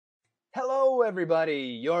Hello,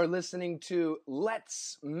 everybody. You're listening to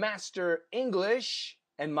Let's Master English,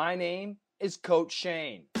 and my name is Coach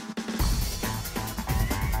Shane.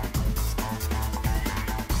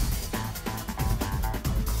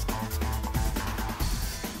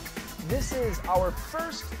 This is our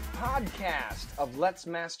first podcast of Let's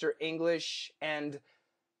Master English, and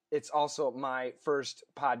it's also my first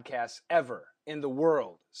podcast ever in the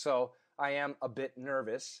world, so I am a bit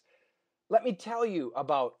nervous. Let me tell you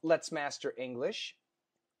about Let's Master English.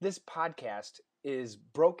 This podcast is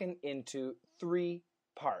broken into 3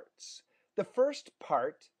 parts. The first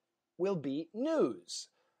part will be news.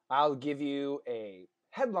 I'll give you a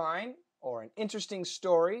headline or an interesting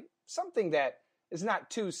story, something that is not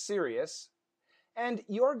too serious, and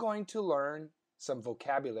you're going to learn some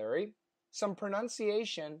vocabulary, some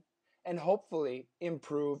pronunciation, and hopefully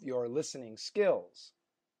improve your listening skills.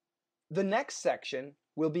 The next section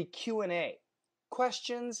will be Q&A,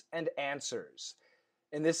 questions and answers.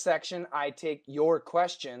 In this section, I take your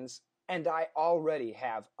questions, and I already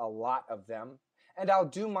have a lot of them, and I'll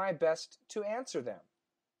do my best to answer them.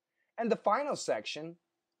 And the final section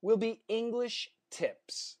will be English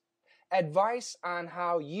tips, advice on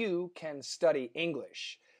how you can study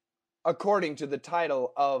English. According to the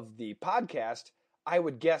title of the podcast, I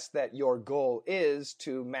would guess that your goal is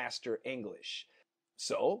to master English.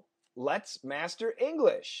 So, let's master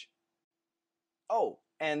English. Oh,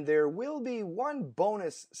 and there will be one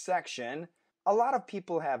bonus section. A lot of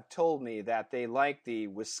people have told me that they like the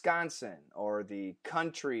Wisconsin or the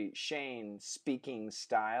Country Shane speaking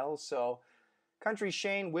style, so Country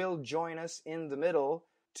Shane will join us in the middle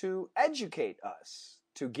to educate us,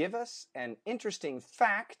 to give us an interesting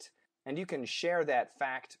fact, and you can share that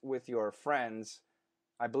fact with your friends.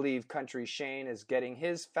 I believe Country Shane is getting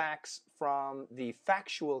his facts from the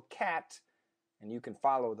Factual Cat, and you can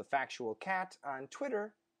follow the Factual Cat on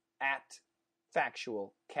Twitter at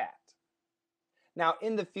Factual Cat. Now,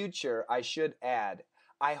 in the future, I should add,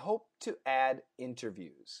 I hope to add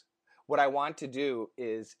interviews. What I want to do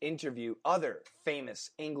is interview other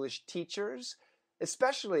famous English teachers,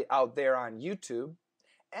 especially out there on YouTube,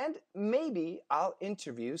 and maybe I'll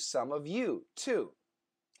interview some of you too.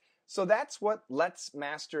 So that's what Let's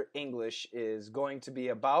Master English is going to be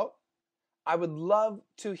about. I would love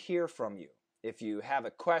to hear from you. If you have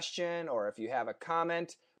a question or if you have a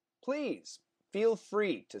comment, please feel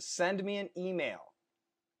free to send me an email.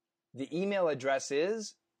 The email address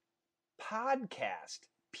is podcast,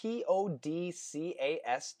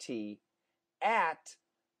 podcast, at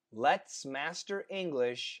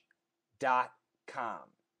letsmasterenglish.com.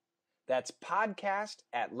 That's podcast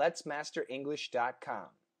at letsmasterenglish.com.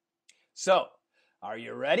 So, are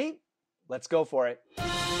you ready? Let's go for it.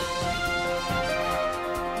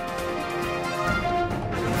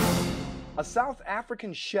 A South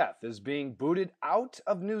African chef is being booted out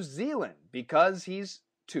of New Zealand because he's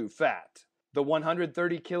too fat. The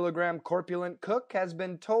 130-kilogram corpulent cook has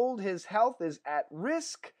been told his health is at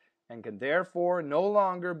risk and can therefore no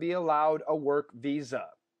longer be allowed a work visa.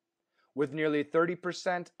 With nearly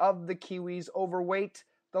 30% of the Kiwis overweight,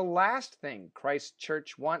 the last thing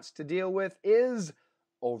Christchurch wants to deal with is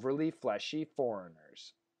overly fleshy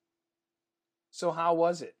foreigners. So how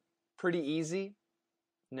was it? Pretty easy?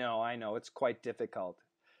 No, I know, it's quite difficult.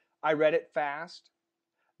 I read it fast.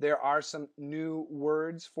 There are some new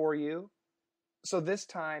words for you. So this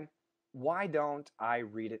time, why don't I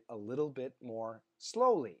read it a little bit more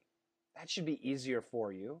slowly? That should be easier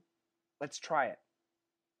for you. Let's try it.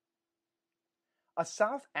 A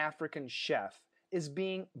South African chef is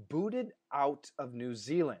being booted out of New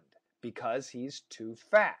Zealand because he's too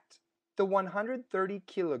fat. The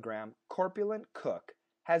 130-kilogram corpulent cook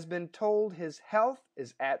has been told his health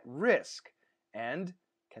is at risk and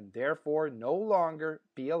can therefore no longer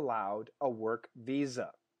be allowed a work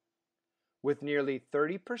visa. With nearly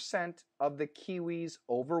 30% of the Kiwis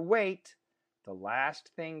overweight, the last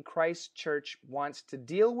thing Christchurch wants to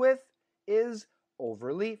deal with is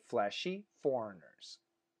overly fleshy foreigners.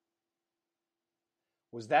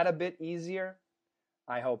 Was that a bit easier?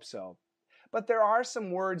 I hope so. But there are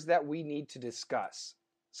some words that we need to discuss.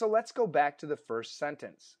 So let's go back to the first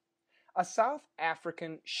sentence. A South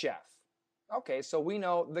African chef. Okay, so we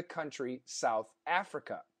know the country South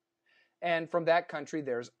Africa. And from that country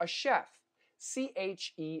there's a chef.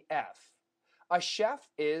 C-H-E-F. A chef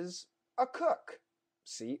is a cook.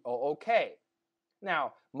 C-O-O-K.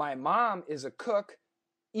 Now, my mom is a cook.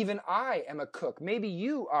 Even I am a cook. Maybe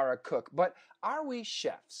you are a cook, but are we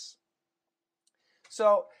chefs?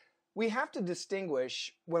 So we have to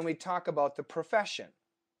distinguish when we talk about the profession.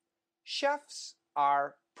 Chefs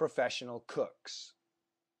are professional cooks.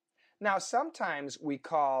 Now, sometimes we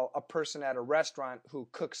call a person at a restaurant who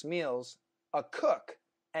cooks meals a cook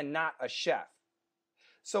and not a chef.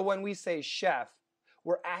 So when we say chef,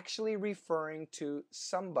 we're actually referring to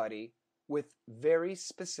somebody with very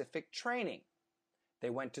specific training. They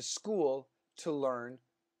went to school to learn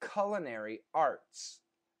culinary arts.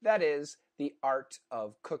 That is, the art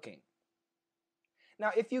of cooking.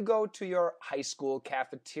 Now, if you go to your high school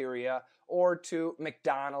cafeteria or to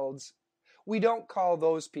McDonald's, we don't call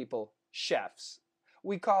those people chefs.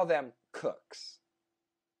 We call them cooks.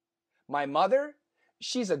 My mother,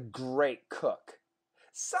 she's a great cook.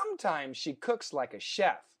 Sometimes she cooks like a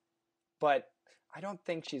chef, but I don't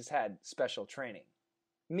think she's had special training.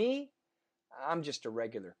 Me, I'm just a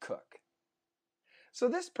regular cook. So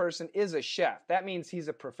this person is a chef. That means he's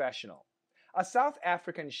a professional. A South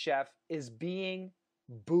African chef is being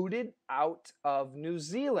booted out of New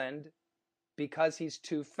Zealand because he's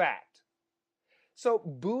too fat. So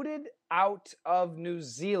booted out of New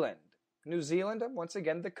Zealand. New Zealand, once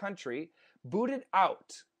again, the country, booted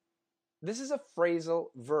out. This is a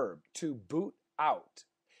phrasal verb, to boot out.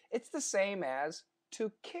 It's the same as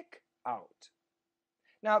to kick out.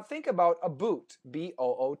 Now think about a boot,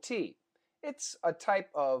 B-O-O-T. It's a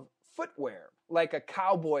type of footwear, like a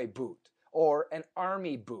cowboy boot, or an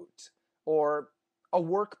army boot, or a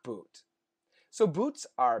work boot. So boots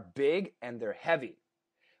are big and they're heavy.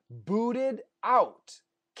 Booted out,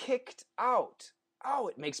 kicked out. Oh,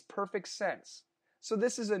 it makes perfect sense. So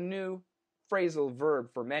this is a new phrasal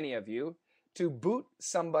verb for many of you, to boot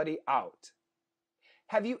somebody out.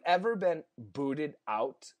 Have you ever been booted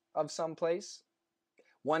out of someplace?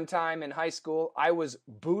 One time in high school, I was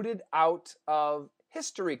booted out of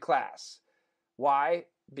history class. Why?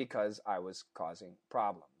 Because I was causing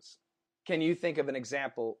problems. Can you think of an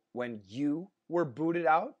example when you were booted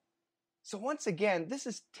out? So once again, this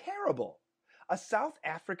is terrible. A South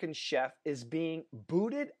African chef is being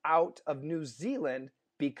booted out of New Zealand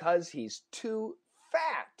because he's too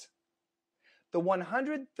fat. The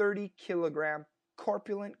 130 kilogram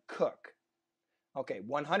corpulent cook. Okay,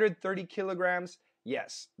 130 kilograms,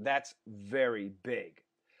 yes, that's very big.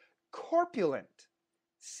 Corpulent,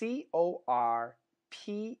 C-O-R-P-U-L-A-N-T.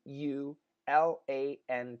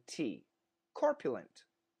 Corpulent.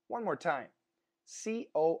 One more time.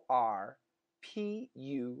 C-O-R-P-U-L-A-N-T.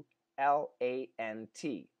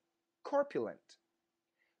 Corpulent.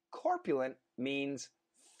 Corpulent means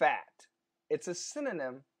fat. It's a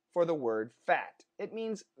synonym for the word fat. It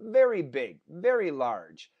means very big, very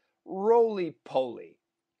large, roly-poly,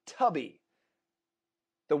 tubby.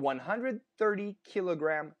 The 130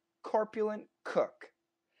 kilogram corpulent cook.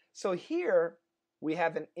 So here we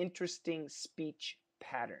have an interesting speech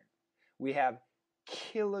pattern. We have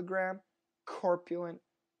kilogram, corpulent,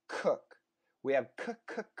 cook. We have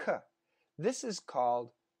k-k-k. This is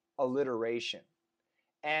called alliteration.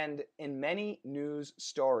 And in many news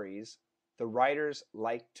stories, the writers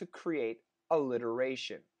like to create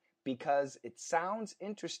alliteration because it sounds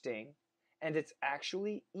interesting and it's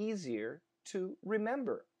actually easier to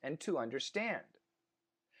remember and to understand.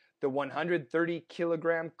 The 130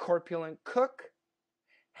 kilogram corpulent cook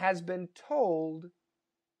has been told,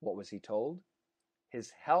 what was he told?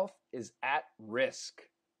 His health is at risk.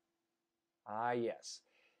 Ah, yes.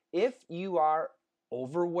 If you are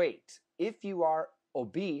overweight, if you are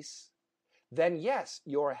obese, then yes,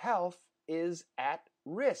 your health is at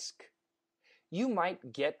risk. You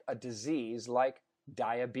might get a disease like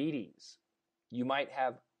diabetes. You might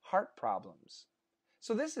have heart problems.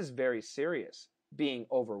 So this is very serious, being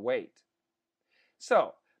overweight.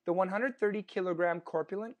 So, the 130 kilogram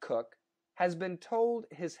corpulent cook has been told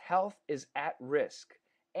his health is at risk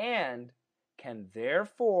and can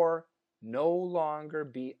therefore no longer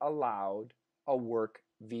be allowed a work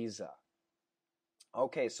visa.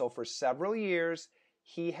 Okay, so for several years,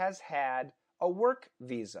 he has had a work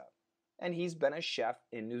visa, and he's been a chef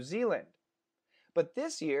in New Zealand. But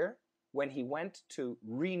this year, when he went to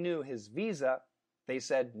renew his visa, they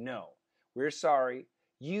said, no, we're sorry,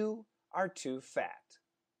 you are too fat.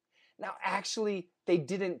 Now, actually, they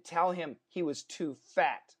didn't tell him he was too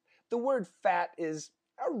fat. The word fat is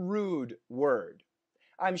a rude word.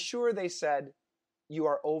 I'm sure they said, you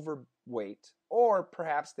are overweight, or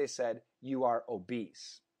perhaps they said, you are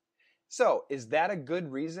obese. So, is that a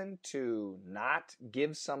good reason to not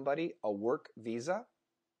give somebody a work visa?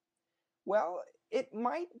 Well, it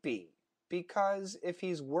might be, because if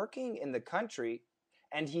he's working in the country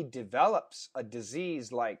and he develops a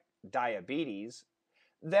disease like diabetes,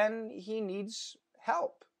 then he needs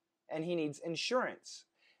help and he needs insurance.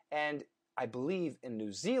 And I believe in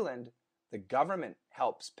New Zealand, the government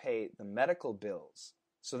helps pay the medical bills.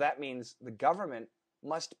 So that means the government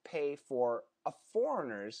must pay for a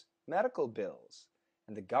foreigner's medical bills,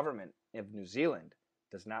 and the government of New Zealand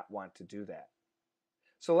does not want to do that.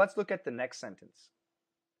 So let's look at the next sentence.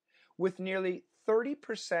 With nearly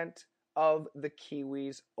 30% of the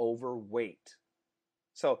Kiwis overweight.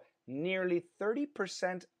 So nearly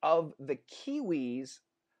 30% of the Kiwis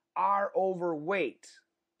are overweight.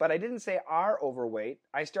 But I didn't say are overweight.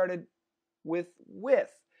 I started with.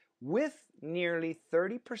 With nearly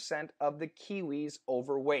 30% of the Kiwis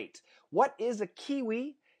overweight. What is a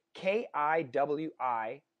Kiwi? K-I-W-I-S,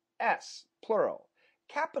 plural.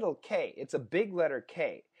 Capital K, it's a big letter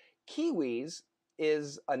K. Kiwis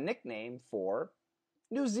is a nickname for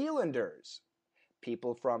New Zealanders.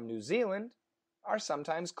 People from New Zealand are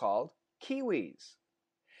sometimes called Kiwis.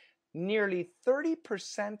 Nearly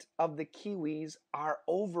 30% of the Kiwis are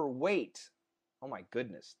overweight. Oh my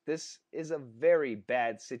goodness, this is a very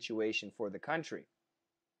bad situation for the country.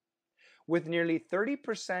 With nearly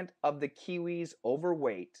 30% of the Kiwis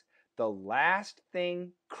overweight, the last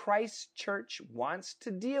thing Christchurch wants to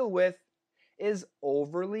deal with is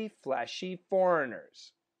overly fleshy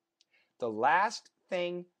foreigners. The last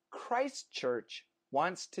thing Christchurch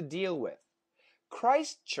wants to deal with.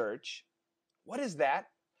 Christchurch, what is that?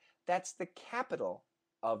 That's the capital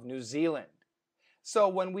of New Zealand. So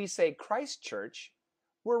when we say Christchurch,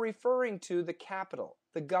 we're referring to the capital,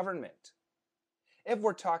 the government. If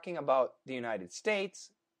we're talking about the United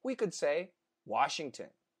States, we could say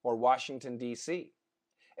Washington or Washington, D.C.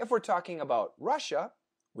 If we're talking about Russia,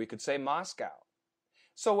 we could say Moscow.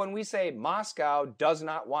 So when we say Moscow does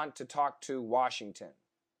not want to talk to Washington,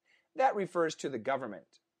 that refers to the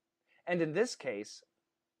government. And in this case,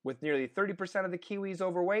 with nearly 30% of the Kiwis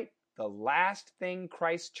overweight, the last thing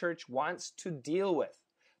Christchurch wants to deal with,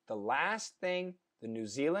 the last thing the New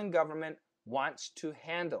Zealand government wants to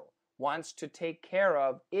handle, wants to take care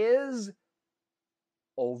of, is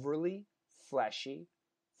overly fleshy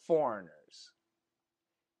foreigners.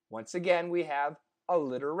 Once again, we have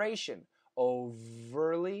alliteration.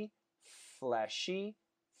 Overly fleshy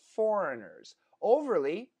foreigners.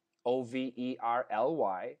 Overly,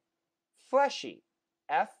 O-V-E-R-L-Y, fleshy,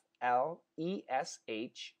 F-L-E-S-H-Y,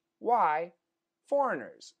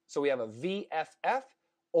 foreigners. So we have a VFF,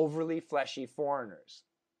 overly fleshy foreigners.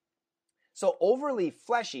 So overly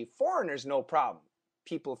fleshy foreigners, no problem.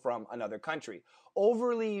 People from another country.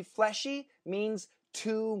 Overly fleshy means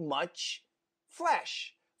too much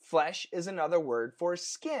flesh. Flesh is another word for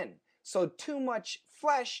skin. So too much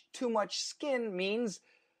flesh, too much skin means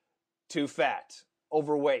too fat,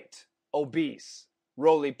 overweight, obese,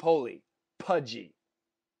 roly-poly, pudgy,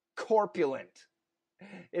 corpulent.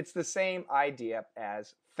 It's the same idea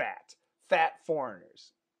as fat. Fat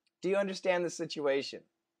foreigners. Do you understand the situation?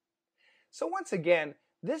 So once again,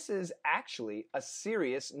 this is actually a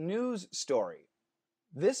serious news story.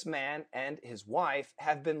 This man and his wife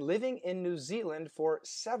have been living in New Zealand for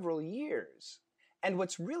several years. And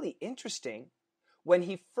what's really interesting, when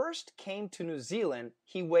he first came to New Zealand,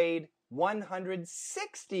 he weighed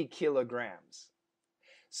 160 kilograms.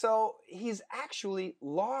 So he's actually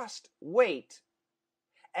lost weight.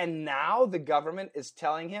 And now the government is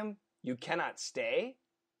telling him, you cannot stay?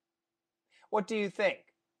 What do you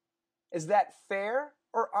think? Is that fair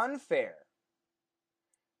or unfair?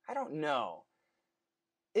 I don't know.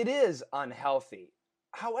 It is unhealthy.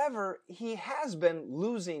 However, he has been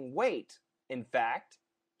losing weight. In fact,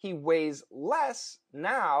 he weighs less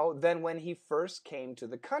now than when he first came to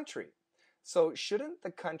the country. So shouldn't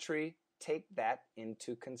the country take that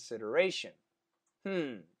into consideration?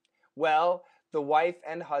 Well, the wife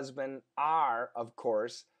and husband are, of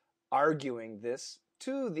course, arguing this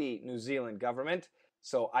to the New Zealand government,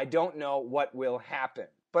 so I don't know what will happen.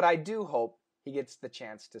 But I do hope he gets the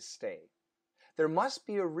chance to stay. There must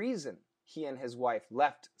be a reason he and his wife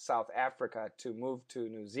left South Africa to move to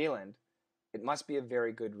New Zealand. It must be a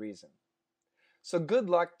very good reason. So good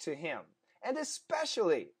luck to him. And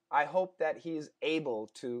especially, I hope that he's able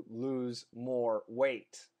to lose more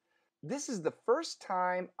weight. This is the first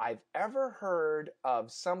time I've ever heard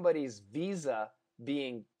of somebody's visa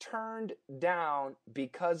being turned down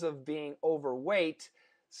because of being overweight.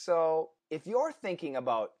 So if you're thinking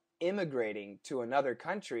about immigrating to another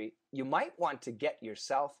country, you might want to get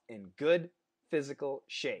yourself in good physical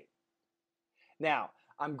shape. Now,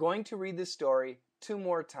 I'm going to read this story 2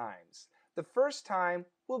 more times. The first time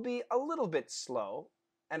will be a little bit slow,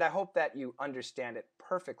 and I hope that you understand it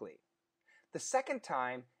perfectly. The second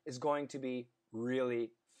time is going to be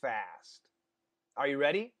really fast. Are you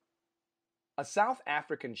ready? A South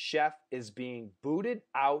African chef is being booted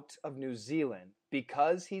out of New Zealand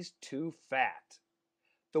because he's too fat.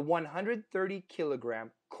 The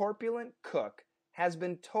 130-kilogram corpulent cook has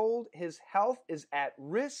been told his health is at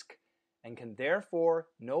risk and can therefore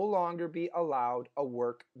no longer be allowed a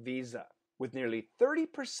work visa. With nearly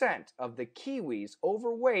 30% of the Kiwis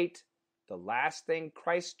overweight, the last thing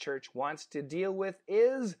Christchurch wants to deal with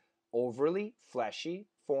is overly fleshy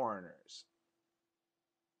foreigners.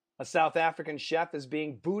 A South African chef is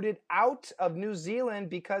being booted out of New Zealand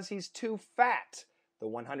because he's too fat. The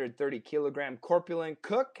 130-kilogram corpulent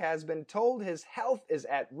cook has been told his health is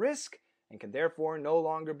at risk and can therefore no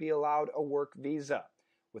longer be allowed a work visa.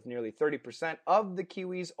 With nearly 30% of the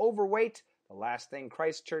Kiwis overweight, the last thing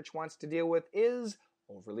Christchurch wants to deal with is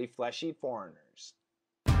overly fleshy foreigners.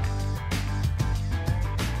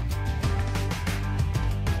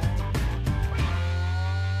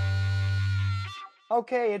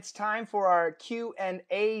 Okay, it's time for our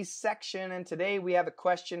Q&A section, and today we have a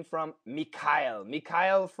question from Mikhail.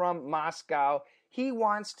 Mikhail from Moscow. He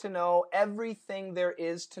wants to know everything there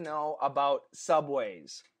is to know about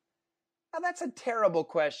subways. Now, that's a terrible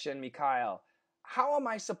question, Mikhail. How am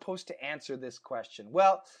I supposed to answer this question?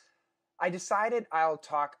 Well, I decided I'll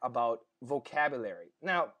talk about vocabulary.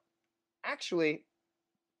 Now, actually,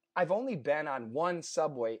 I've only been on one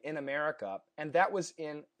subway in America, and that was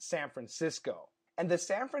in San Francisco. And the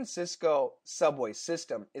San Francisco subway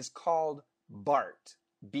system is called BART,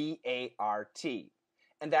 B-A-R-T.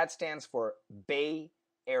 And that stands for Bay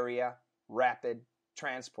Area Rapid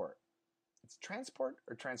Transport. It's transport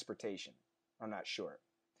or transportation? I'm not sure.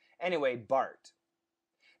 Anyway, BART.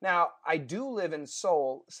 Now, I do live in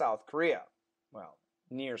Seoul, South Korea. Well,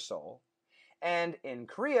 near Seoul. And in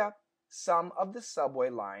Korea, some of the subway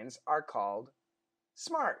lines are called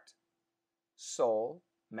SMART. Seoul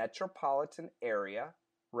Metropolitan Area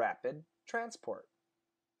Rapid Transport.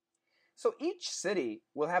 So each city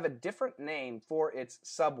will have a different name for its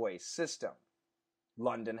subway system.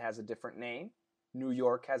 London has a different name. New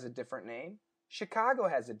York has a different name. Chicago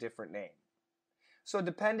has a different name. So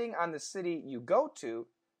depending on the city you go to,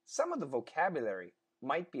 some of the vocabulary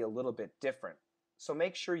might be a little bit different. So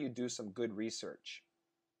make sure you do some good research.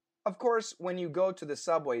 Of course, when you go to the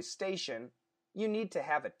subway station, you need to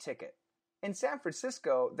have a ticket. In San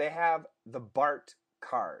Francisco, they have the BART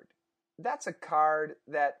card. That's a card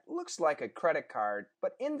that looks like a credit card,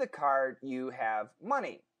 but in the card you have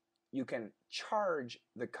money. You can charge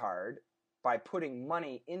the card by putting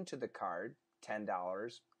money into the card, $10,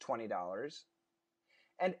 $20.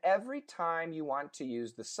 And every time you want to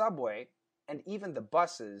use the subway, and even the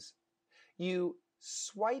buses, you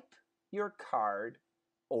swipe your card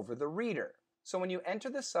over the reader. So when you enter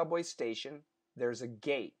the subway station, there's a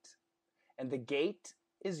gate. And the gate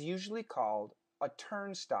is usually called a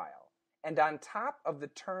turnstile. And on top of the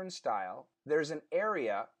turnstile, there's an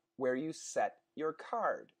area where you set your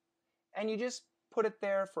card. And you just put it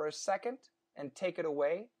there for a second and take it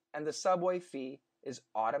away, and the subway fee is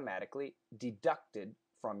automatically deducted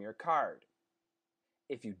from your card.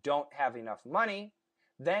 If you don't have enough money,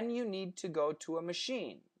 then you need to go to a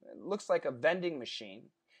machine. It looks like a vending machine,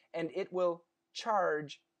 and it will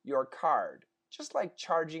charge your card, just like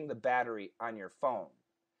charging the battery on your phone.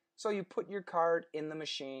 So you put your card in the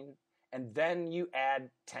machine, and then you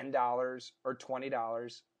add $10 or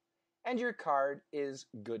 $20, and your card is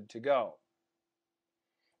good to go.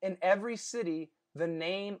 In every city, the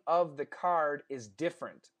name of the card is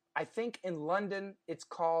different. I think in London, it's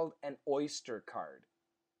called an Oyster card.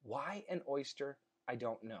 Why an oyster? I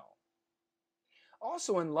don't know.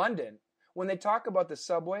 Also in London, when they talk about the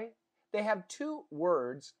subway, they have two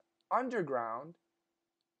words, underground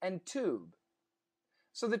and tube.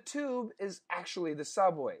 So the tube is actually the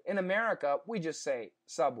subway. In America, we just say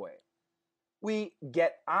subway. We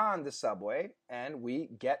get on the subway and we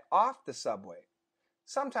get off the subway.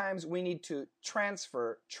 Sometimes we need to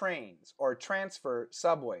transfer trains or transfer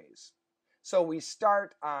subways. So we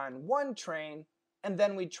start on one train and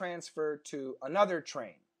then we transfer to another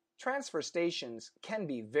train. Transfer stations can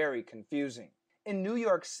be very confusing. In New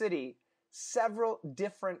York City, several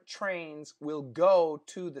different trains will go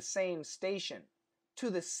to the same station, to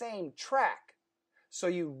the same track. So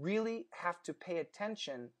you really have to pay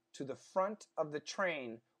attention to the front of the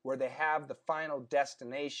train where they have the final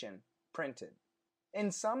destination printed.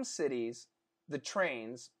 In some cities, the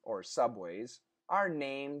trains, or subways, are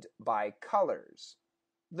named by colors.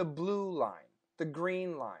 The blue line, the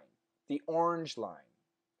green line, the orange line.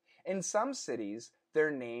 In some cities,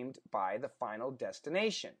 they're named by the final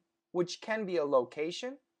destination, which can be a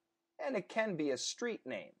location and it can be a street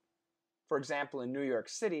name. For example, in New York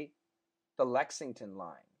City, the Lexington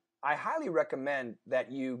line. I highly recommend that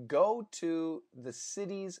you go to the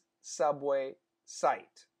city's subway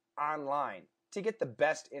site online to get the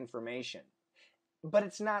best information. But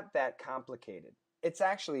it's not that complicated. It's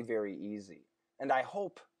actually very easy, and I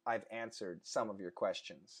hope I've answered some of your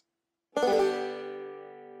questions.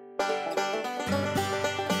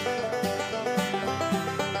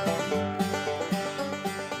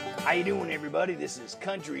 How you doing, everybody? This is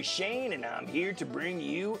Country Shane, and I'm here to bring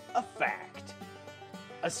you a fact.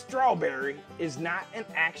 A strawberry is not an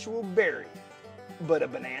actual berry, but a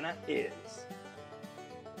banana is.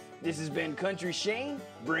 This has been Country Shane,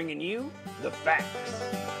 bringing you the facts.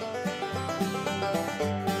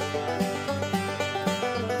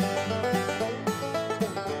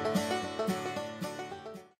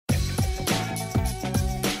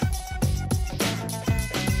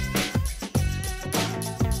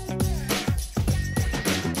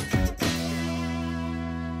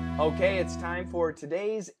 Okay, it's time for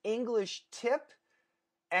today's English tip.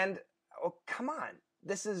 And oh, come on,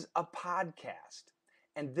 this is a podcast,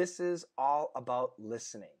 and this is all about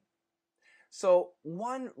listening. So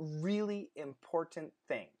one really important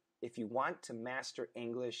thing if you want to master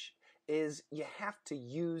English is you have to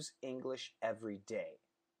use English every day.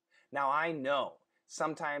 Now I know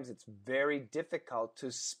sometimes it's very difficult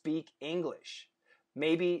to speak English.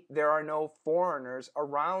 Maybe there are no foreigners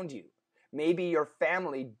around you. Maybe your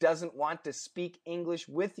family doesn't want to speak English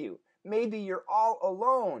with you. Maybe you're all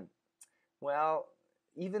alone. Well,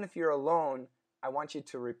 even if you're alone, I want you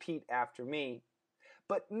to repeat after me.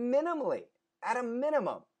 But minimally, at a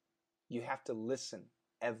minimum, you have to listen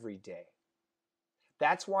every day.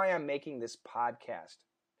 That's why I'm making this podcast.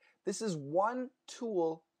 This is one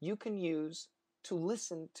tool you can use to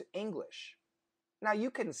listen to English. Now, you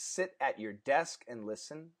can sit at your desk and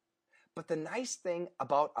listen. But the nice thing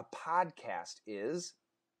about a podcast is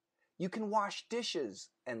you can wash dishes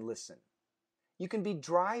and listen. You can be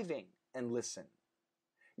driving and listen.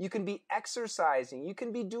 You can be exercising. You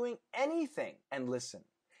can be doing anything and listen.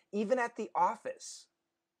 Even at the office.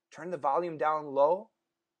 Turn the volume down low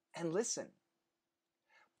and listen.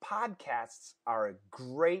 Podcasts are a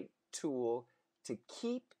great tool to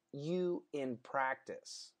keep you in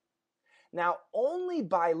practice. Now, only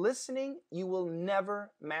by listening, you will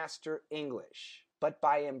never master English. But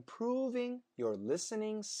by improving your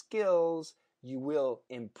listening skills, you will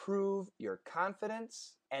improve your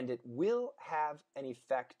confidence, and it will have an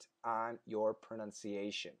effect on your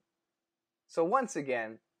pronunciation. So once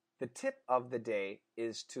again, the tip of the day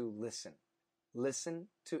is to listen. Listen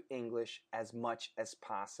to English as much as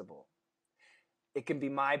possible. It can be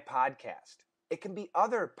my podcast. It can be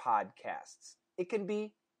other podcasts. It can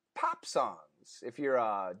be pop songs. If you're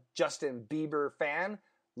a Justin Bieber fan,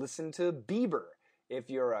 listen to Bieber. If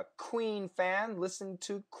you're a Queen fan, listen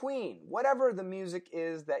to Queen. Whatever the music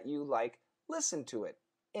is that you like, listen to it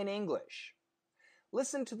in English.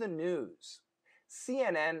 Listen to the news.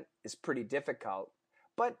 CNN is pretty difficult,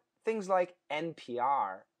 but things like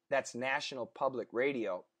NPR, that's National Public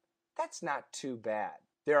Radio, that's not too bad.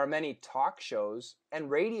 There are many talk shows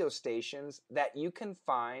and radio stations that you can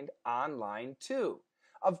find online too.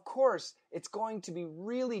 Of course, it's going to be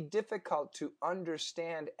really difficult to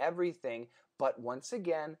understand everything, but once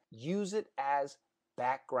again, use it as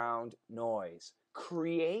background noise.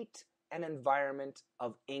 Create an environment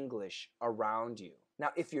of English around you. Now,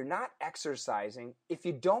 if you're not exercising, if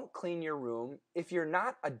you don't clean your room, if you're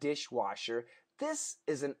not a dishwasher, this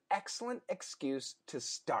is an excellent excuse to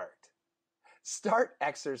start. Start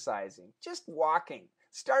exercising, just walking.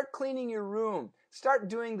 Start cleaning your room. Start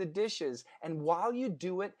doing the dishes. And while you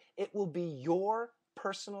do it, it will be your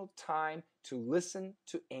personal time to listen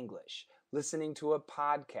to English. Listening to a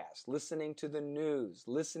podcast, listening to the news,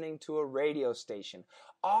 listening to a radio station.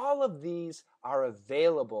 All of these are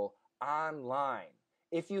available online.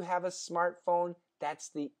 If you have a smartphone, that's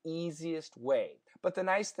the easiest way. But the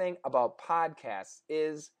nice thing about podcasts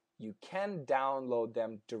is you can download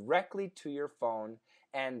them directly to your phone,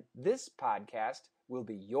 and this podcast will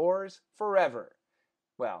be yours forever.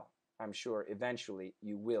 Well, I'm sure eventually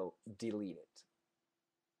you will delete it.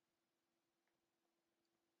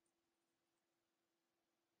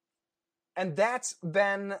 And that's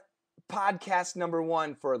been podcast number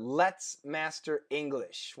 1 for Let's Master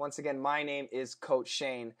English. Once again, my name is Coach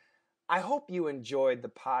Shane. I hope you enjoyed the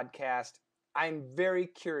podcast. I'm very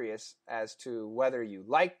curious as to whether you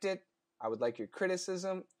liked it. I would like your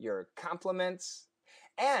criticism, your compliments,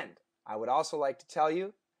 and I would also like to tell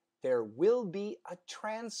you there will be a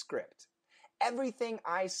transcript. Everything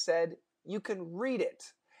I said, you can read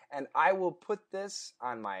it, and I will put this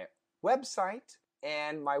on my website,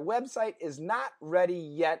 and my website is not ready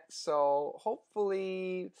yet, so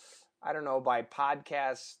hopefully, I don't know, by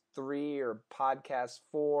podcast 3 or podcast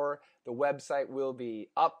 4, the website will be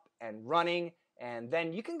up and running, and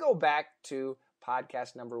then you can go back to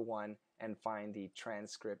podcast number 1 and find the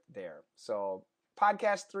transcript there. So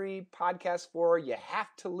podcast 3, podcast 4, you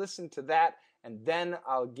have to listen to that, and then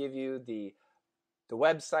I'll give you the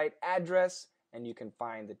website address, and you can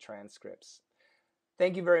find the transcripts.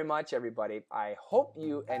 Thank you very much, everybody. I hope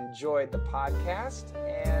you enjoyed the podcast,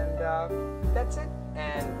 and that's it.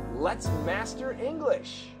 And let's master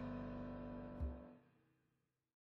English.